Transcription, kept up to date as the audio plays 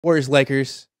Warriors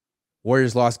Lakers.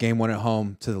 Warriors lost game 1 at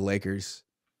home to the Lakers.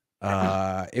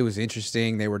 It was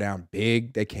interesting. They were down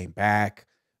big. They came back.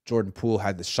 Jordan Poole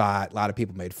had the shot. A lot of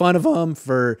people made fun of him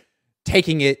for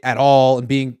taking it at all and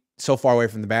being so far away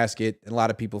from the basket. And a lot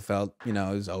of people felt, it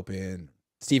was open.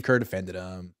 Steve Kerr defended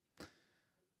him.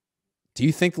 Do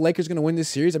you think the Lakers are going to win this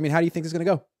series? I mean, how do you think it's going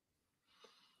to go?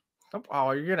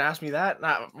 Oh, you're going to ask me that?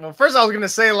 Well, first I was going to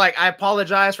say, I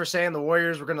apologize for saying the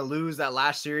Warriors were going to lose that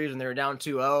last series when they were down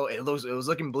 2-0. It was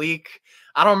looking bleak.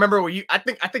 I don't remember what I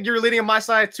think you were leaning on my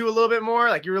side too a little bit more.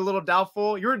 Like you were a little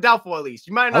doubtful. You were doubtful at least.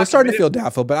 You might not. I was starting to feel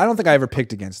doubtful, but I don't think I ever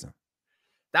picked against them.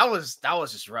 That was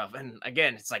just rough. And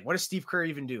again, it's like, what does Steve Kerr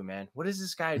even do, man? What does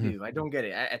this guy do? I don't get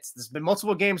it. There's been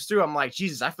multiple games through. I'm like,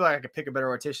 Jesus, I feel like I could pick a better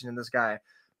rotation than this guy.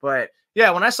 But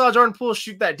yeah, when I saw Jordan Poole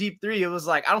shoot that deep three, it was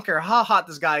like, I don't care how hot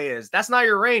this guy is. That's not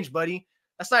your range, buddy.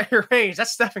 That's not your range.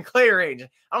 That's Stephen Clay range.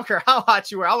 I don't care how hot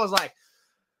you were. I was like,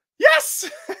 yes.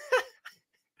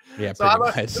 Yeah, so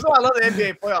this is why I love the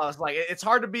NBA playoffs. Like, it's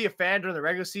hard to be a fan during the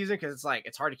regular season because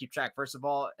it's hard to keep track, first of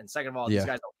all. And second of all, these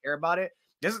guys don't care about it.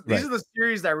 These are the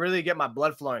series that really get my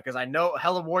blood flowing because I know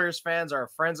hella Warriors fans are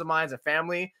friends of mine and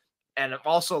family, and I'm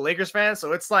also Lakers fans.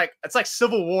 So it's like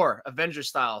Civil War, Avengers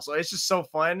style. So it's just so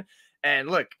fun. And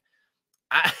look,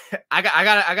 I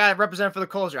got to represent for the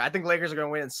culture. I think Lakers are going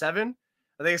to win in 7.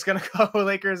 I think it's going to go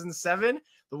Lakers in 7.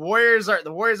 The Warriors are.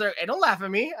 Hey, don't laugh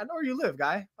at me. I know where you live,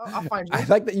 guy. I'll find you. I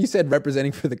like that you said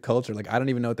representing for the culture. Like I don't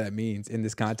even know what that means in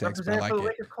this context. But I like for the it.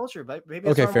 Lakers culture, baby.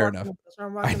 Okay, fair enough.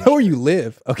 I know where you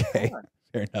live. Okay.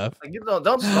 Fair enough. Like,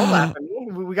 don't laugh at me.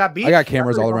 We got beat. I got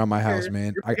cameras all around my house,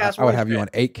 man. I would have you on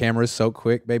 8 cameras so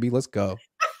quick, baby. Let's go.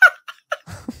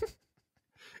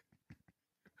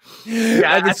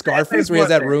 Yeah, like in Scarface, where he has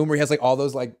that room where he has like all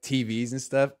those like TVs and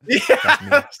stuff.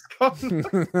 Yeah.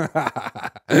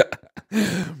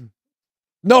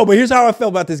 No, but here's how I feel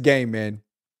about this game, man.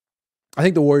 I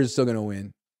think the Warriors are still gonna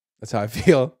win. That's how I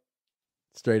feel.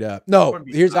 Straight up. No,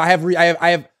 I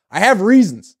have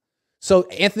reasons. So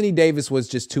Anthony Davis was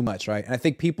just too much, right? And I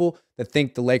think people that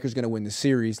think the Lakers are going to win the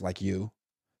series, like you,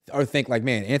 or think like,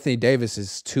 man, Anthony Davis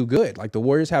is too good. Like the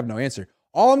Warriors have no answer.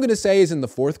 All I'm going to say is in the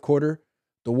fourth quarter,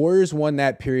 the Warriors won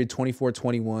that period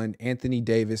 24-21. Anthony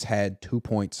Davis had 2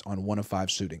 points on 1 of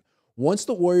 5 shooting. Once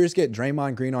the Warriors get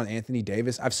Draymond Green on Anthony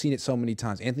Davis, I've seen it so many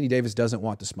times. Anthony Davis doesn't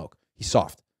want the smoke. He's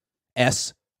soft.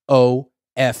 S-O-F-T.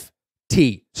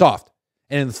 Soft.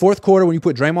 And in the fourth quarter, when you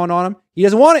put Draymond on him, he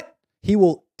doesn't want it. He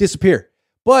will disappear.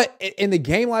 But in the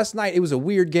game last night, it was a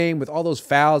weird game with all those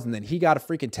fouls, and then he got a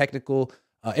freaking technical,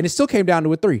 and it still came down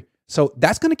to a 3. So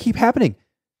that's going to keep happening,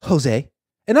 Jose.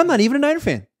 And I'm not even a Niner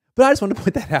fan, but I just wanted to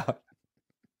point that out.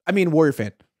 I mean, Warrior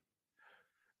fan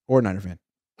or Niner fan.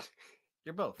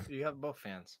 You're both. You have both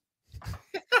fans.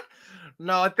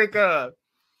 No, I think that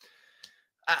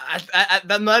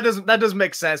doesn't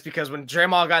make sense because when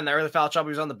Draymond got in the early foul trouble,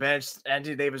 he was on the bench.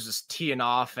 Anthony Davis just teeing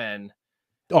off, and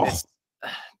look.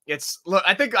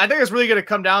 I think it's really going to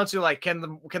come down to like, can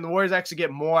the Warriors actually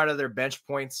get more out of their bench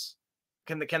points?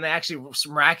 Can they actually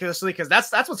miraculously? Because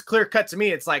that's what's clear cut to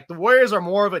me. It's like the Warriors are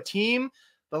more of a team.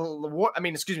 The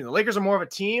Lakers are more of a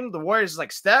team. The Warriors is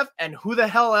like Steph, and who the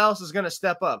hell else is going to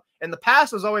step up? In the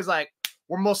past, it was always like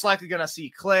we're most likely going to see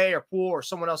Clay or Poole or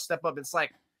someone else step up. It's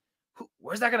like,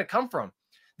 where's that going to come from?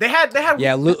 They had.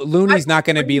 Yeah, Looney's not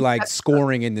going to be like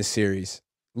scoring in this series.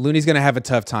 Looney's going to have a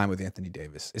tough time with Anthony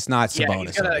Davis. It's not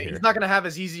Sabonis. He's not going to have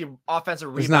as easy offensive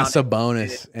rebound. It's not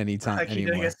Sabonis anytime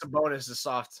anymore. Against Sabonis is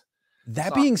soft.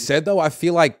 That being said, though, I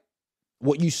feel like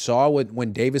what you saw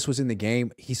when Davis was in the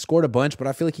game, he scored a bunch, but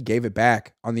I feel like he gave it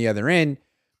back on the other end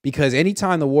because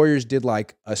anytime the Warriors did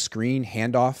like a screen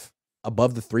handoff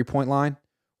above the 3-point line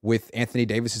with Anthony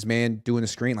Davis's man doing the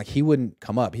screen, like he wouldn't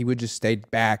come up. He would just stay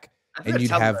back and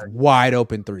you'd have wide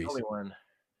open threes.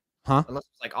 Huh?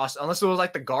 Unless it was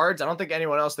like the guards. I don't think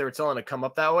anyone else they were telling to come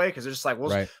up that way because they're just like, we'll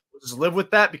just live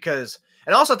with that because –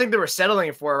 and also I think they were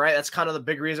settling for it, right? That's kind of the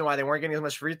big reason why they weren't getting as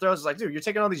much free throws. It's like, dude, you're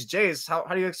taking all these J's. How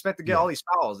do you expect to get all these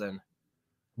fouls then?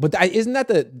 But isn't that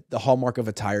the hallmark of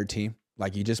a tired team?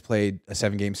 Like you just played a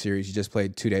 7-game series. You just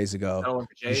played 2 days ago.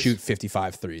 You shoot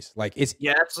 55 threes. Like it's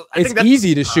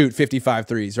easy to shoot 55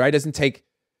 threes, right? It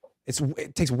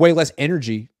takes way less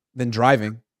energy than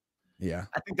driving. Yeah.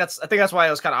 I think that's why it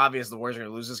was kind of obvious the Warriors are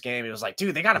going to lose this game. It was like,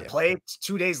 dude, they got to play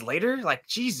 2 days later. Like,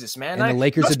 Jesus, man. And the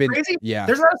Lakers have been crazy. Yeah.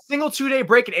 There's not a single 2-day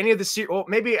break in any of the series. Well,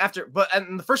 maybe after, but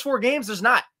in the first 4 games, there's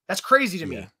not. That's crazy to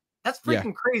me. That's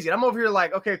freaking crazy. And I'm over here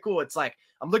like, okay, cool. It's like,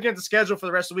 I'm looking at the schedule for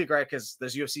the rest of the week, right? Because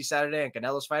there's UFC Saturday and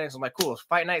Canelo's fighting. So I'm like, cool, it's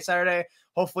fight night Saturday.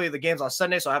 Hopefully the game's on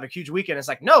Sunday. So I have a huge weekend. It's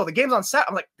like, no, the game's on Saturday.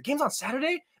 I'm like, the game's on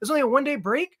Saturday? There's only a 1-day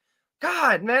break?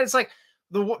 God, man. It's like,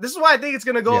 this is why I think it's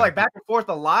gonna go like back and forth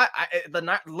a lot.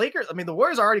 The Lakers, I mean, the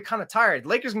Warriors are already kind of tired.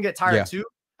 Lakers can get tired too.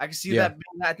 I can see that.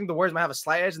 I think the Warriors might have a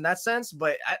slight edge in that sense,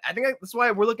 but I think that's why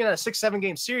we're looking at a 6-7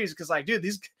 game series because, like, dude,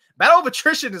 these battle of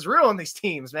attrition is real on these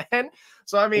teams, man.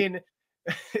 So I mean,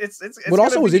 it's what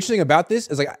also was interesting about this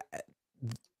is like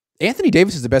Anthony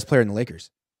Davis is the best player in the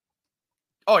Lakers.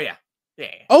 Oh yeah,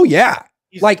 Oh yeah.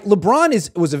 Like LeBron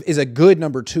is a good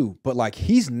number 2, but like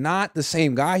he's not the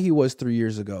same guy he was 3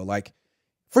 years ago. Like,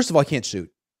 first of all, he can't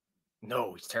shoot.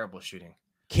 No, he's terrible at shooting.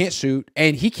 Can't shoot,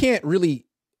 and he can't really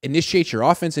initiate your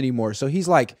offense anymore. So he's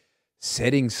like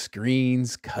setting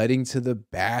screens, cutting to the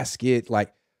basket.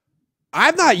 Like,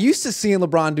 I'm not used to seeing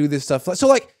LeBron do this stuff. So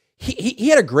like he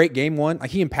had a great game one.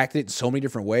 Like, he impacted it in so many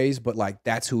different ways, but like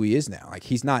that's who he is now. Like,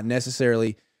 he's not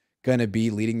necessarily gonna be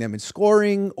leading them in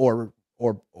scoring or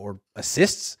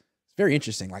assists. It's very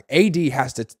interesting. Like, AD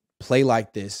has to play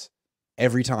like this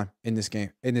every time in this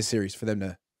game, in this series, for them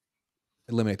to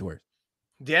eliminate the Warriors.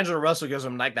 D'Angelo Russell gives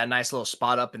him like that nice little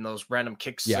spot up in those random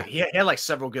kicks. Yeah. So he had like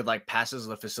several good like passes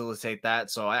to facilitate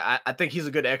that. So I think he's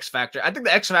a good X factor. I think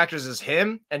the X factors is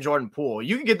him and Jordan Poole.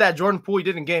 You can get that Jordan Poole he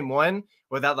did in game 1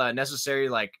 without the necessary,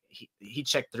 like he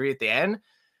checked 3 at the end.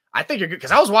 I think you're good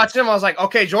because I was watching him. I was like,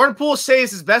 okay, Jordan Poole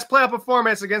says his best playoff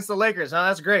performance against the Lakers. Now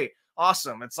that's great.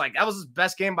 Awesome. It's like that was his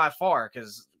best game by far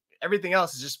because everything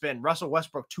else has just been Russell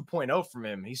Westbrook 2.0 from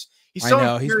him. He's so I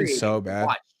know he's been so bad.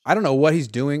 I don't know what he's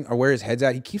doing or where his head's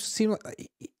at. He keeps seems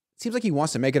like he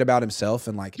wants to make it about himself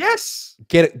and like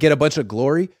get a bunch of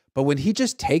glory. But when he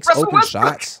just takes open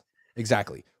shots,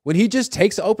 exactly. When he just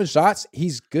takes open shots,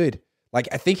 he's good. Like,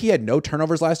 I think he had no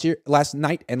turnovers last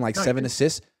night and like 7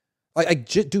 assists. Like,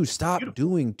 dude, stop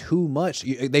doing too much.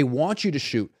 They want you to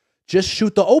shoot. Just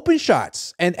shoot the open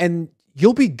shots and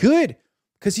you'll be good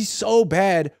because he's so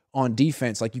bad on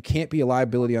defense. Like, you can't be a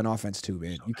liability on offense too,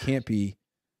 man. You can't be,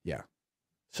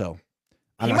 So,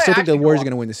 I still think the Warriors are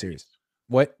going to win the series.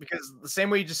 What? Because the same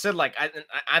way you just said, like,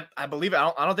 I believe it.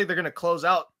 I don't think they're going to close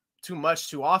out too much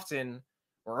too often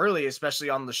or early, especially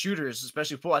on the shooters,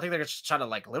 especially Poole. I think they're going to try to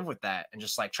like live with that and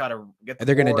just like try to get.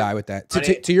 They're going to die with that.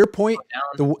 To your point,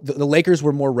 the Lakers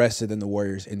were more rested than the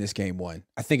Warriors in this game 1.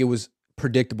 I think it was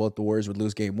predictable that the Warriors would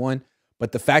lose game 1,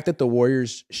 but the fact that the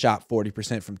Warriors shot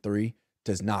 40% from 3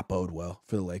 does not bode well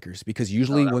for the Lakers because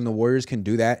usually when the Warriors can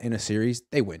do that in a series,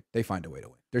 they win. They find a way to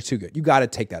win. They're too good. You got to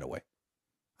take that away.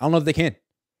 I don't know if they can.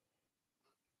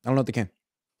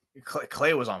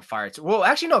 Clay was on fire too. Well,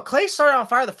 actually, no. Clay started on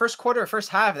fire the first quarter or first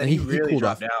half, and then he really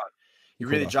dropped down. He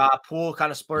really dropped. Poole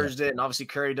kind of splurged it, and obviously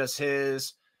Curry does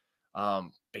his. But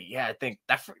yeah, I think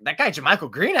that guy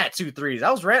JaMychal Green had 2 threes.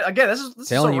 That was random. Again, this is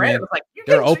so random. Like,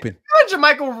 they're open.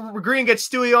 JaMychal Green gets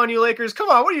Stewie on you, Lakers. Come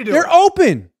on, what are you doing? They're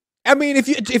open. I mean,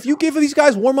 if you give these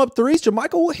guys warm up threes,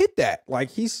 JaMychal will hit that. Like,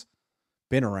 he's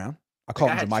been around. I call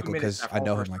him JaMychal because I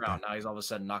know him like that. Now he's all of a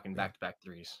sudden knocking back-to-back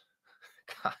threes.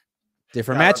 God.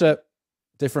 Different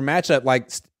matchup. Like,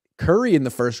 Curry in the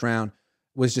first round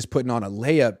was just putting on a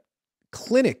layup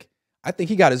clinic. I think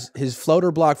he got his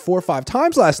floater blocked 4 or 5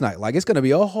 times last night. Like, it's going to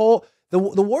be a whole. The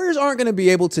Warriors aren't going to be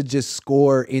able to just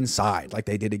score inside like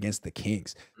they did against the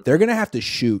Kings. They're going to have to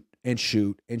shoot and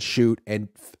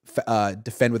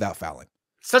defend without fouling.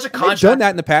 Such a contrast. They've done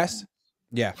that in the past.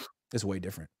 Yeah, it's way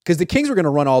different because the Kings were going to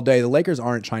run all day. The Lakers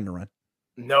aren't trying to run.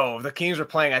 No, if the Kings were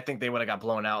playing, I think they would have got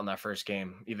blown out in that first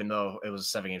game, even though it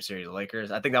was a 7-game series. The Lakers,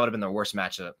 I think that would have been their worst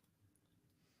matchup.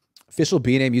 Official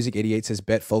B&A Music 88 says,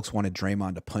 bet folks wanted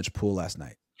Draymond to punch Poole last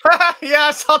night. Yeah,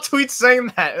 I saw tweets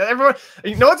saying that. Everyone,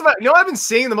 what I've been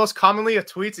seeing the most commonly of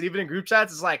tweets and even in group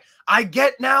chats is like, I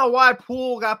get now why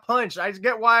Poole got punched. I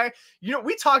get why,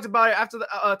 we talked about it after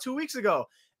 2 weeks ago.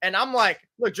 And I'm like,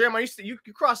 look, Draymond, you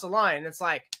crossed the line. And it's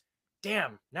like,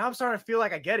 damn, now I'm starting to feel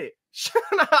like I get it.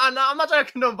 I'm not trying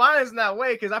to condone violence in that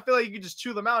way because I feel like you could just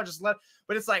chew them out and just let.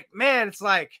 But it's like, man, it's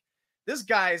like this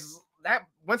guy's that.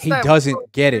 He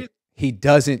doesn't get it. He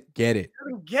doesn't get it.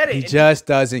 He doesn't get it. He just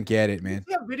doesn't get it, man.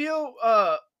 That video.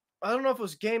 I don't know if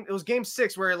it was game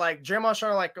 6 where like Draymond's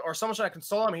trying to or someone's trying to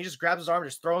console him. And he just grabs his arm,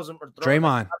 and just throws him.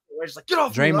 Draymond. Just like, get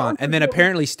off Draymond. And then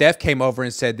apparently Steph came over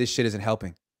and said, "This shit isn't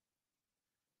helping."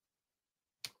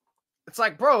 It's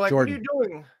like, bro, like, Jordan. What are you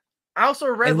doing? I also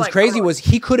read, and what's crazy was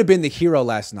he could have been the hero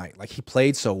last night. Like, he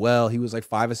played so well. He was like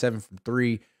 5 of 7 from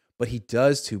 3, but he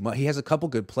does too much. He has a couple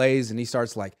good plays and he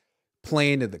starts like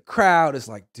playing to the crowd. It's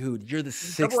like, dude, you're the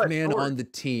 6th man on the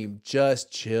team.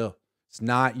 Just chill. It's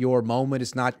not your moment.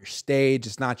 It's not your stage.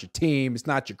 It's not your team. It's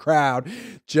not your crowd.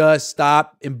 Just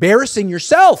stop embarrassing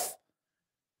yourself.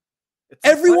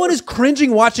 Everyone is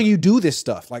cringing watching you do this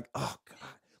stuff. Like, oh God.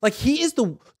 Like, he is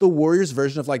the Warriors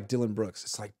version of like Dylan Brooks.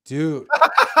 It's like, dude,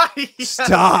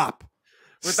 stop.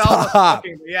 Stop.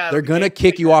 They're gonna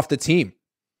kick you off the team.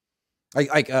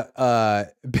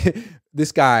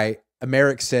 This guy,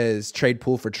 Americ says trade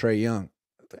Poole for Trae Young.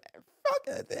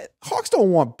 Hawks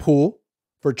don't want Poole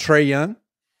for Trae Young.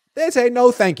 They say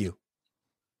no, thank you.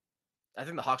 I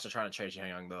think the Hawks are trying to trade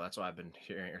Young though. That's what I've been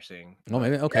hearing or seeing. Oh,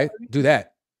 maybe okay, do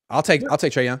that. I'll take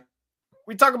Trae Young.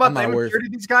 We talk about the immaturity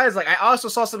of these guys. Like I also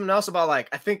saw something else about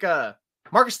I think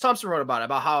Marcus Thompson wrote about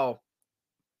how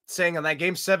saying on that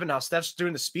game 7 how Steph's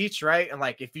doing the speech, right? And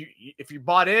if you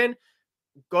bought in,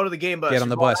 go to the game bus. Get on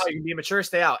the bus. You can be mature,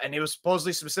 stay out. And it was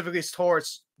supposedly specifically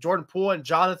towards Jordan Poole and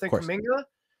Jonathan Kuminga.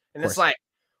 And it's like,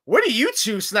 what are you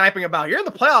two sniping about? You're in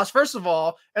the playoffs, first of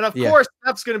all. And of course,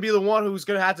 Steph's going to be the one who's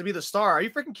going to have to be the star. Are you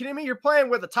freaking kidding me? You're playing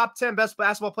with the top 10 best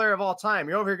basketball player of all time.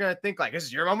 You're over here going to think this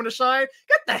is your moment to shine?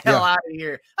 Get the hell out of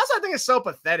here. That's what I think is so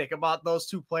pathetic about those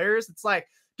two players. It's like,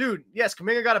 dude, yes,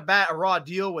 Kuminga got a raw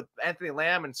deal with Anthony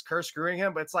Lamb and Kerr screwing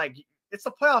him, but it's like, it's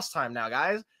the playoffs time now,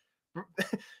 guys.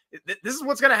 This is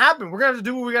what's going to happen. We're going to have to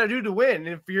do what we got to do to win. And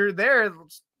if you're there,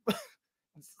 it's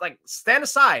like stand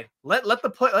aside. Let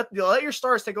your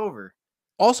stars take over.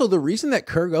 Also, the reason that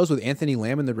Kerr goes with Anthony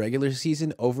Lamb in the regular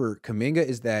season over Kuminga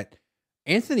is that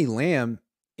Anthony Lamb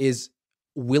is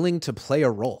willing to play a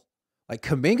role. Like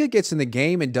Kuminga gets in the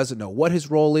game and doesn't know what his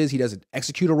role is. He doesn't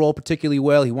execute a role particularly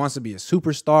well. He wants to be a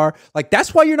superstar. Like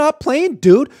that's why you're not playing,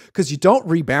 dude, because you don't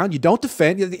rebound, you don't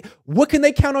defend. What can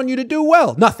they count on you to do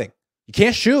well? Nothing. You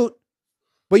can't shoot.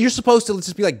 But you're supposed to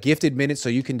just be like gifted minutes so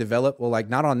you can develop. Well, like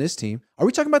not on this team. Are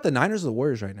we talking about the Niners or the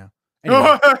Warriors right now?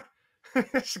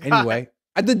 Anyway,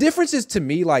 the difference is to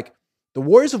me, like the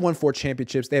Warriors have won 4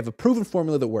 championships. They have a proven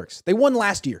formula that works. They won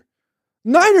last year.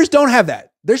 Niners don't have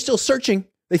that. They're still searching.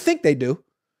 They think they do.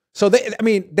 So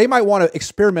they might want to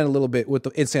experiment a little bit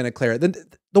in Santa Clara.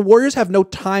 The Warriors have no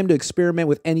time to experiment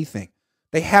with anything.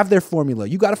 They have their formula.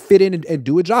 You got to fit in and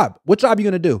do a job. What job are you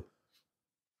going to do?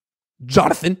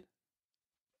 Jonathan?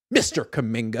 Mr.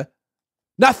 Kuminga.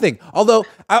 Nothing. Although,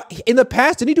 in the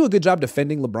past, didn't he do a good job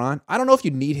defending LeBron? I don't know if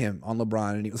you need him on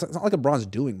LeBron. It's not like LeBron's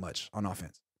doing much on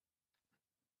offense.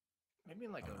 Maybe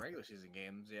in the regular season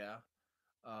games, yeah.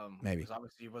 Maybe. Because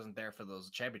obviously he wasn't there for those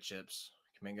championships,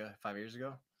 Kuminga, 5 years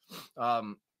ago.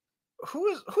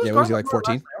 Who's was he like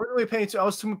 14? I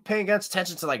was paying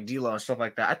attention to D'Lo and stuff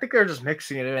like that. I think they're just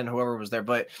mixing it in, whoever was there.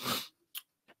 But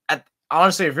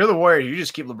honestly, if you're the Warriors, you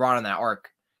just keep LeBron in that arc.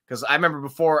 Because I remember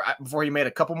before he made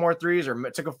a couple more threes or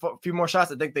took a few more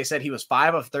shots, I think they said he was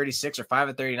 5 of 36 or 5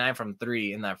 of 39 from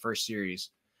 3 in that first series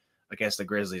against the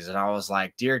Grizzlies. And I was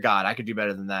like, dear God, I could do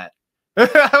better than that.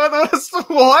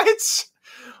 What?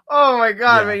 Oh my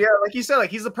God, man. Yeah, like you said,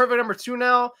 he's the perfect number 2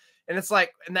 now. And it's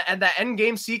like, and that end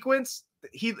game sequence,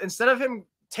 instead of him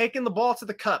taking the ball to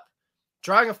the cup,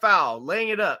 drawing a foul, laying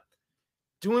it up,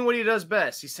 doing what he does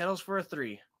best, he settles for a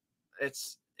 3.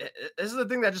 This is the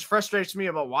thing that just frustrates me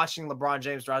about watching LeBron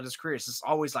James throughout his career. It's just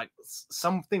always like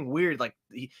something weird. Like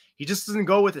he just doesn't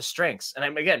go with his strengths.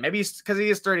 And again, maybe it's because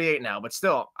he is 38 now, but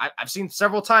still, I've seen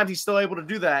several times he's still able to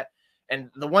do that.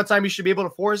 And the one time he should be able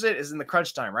to force it is in the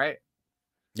crunch time, right?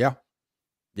 Yeah.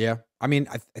 Yeah. I mean,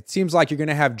 it seems like you're going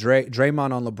to have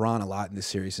Draymond on LeBron a lot in this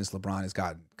series since LeBron has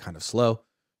gotten kind of slow.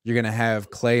 You're going to have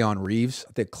Clay on Reeves.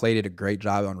 I think Clay did a great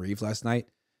job on Reeves last night.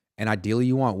 And ideally,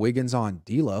 you want Wiggins on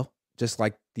D'Lo. Just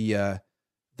like the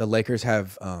Lakers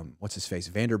have, what's his face,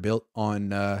 Vanderbilt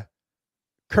on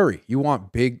Curry. You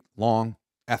want big, long,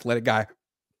 athletic guy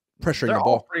pressuring the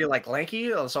ball. All pretty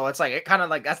lanky, so it's like it kind of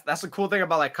that's the cool thing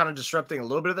about kind of disrupting a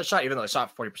little bit of the shot, even though they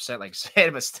shot 40%, like you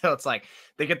said, but still, it's like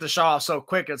they get the shot off so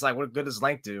quick. It's like, what good does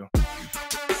length do?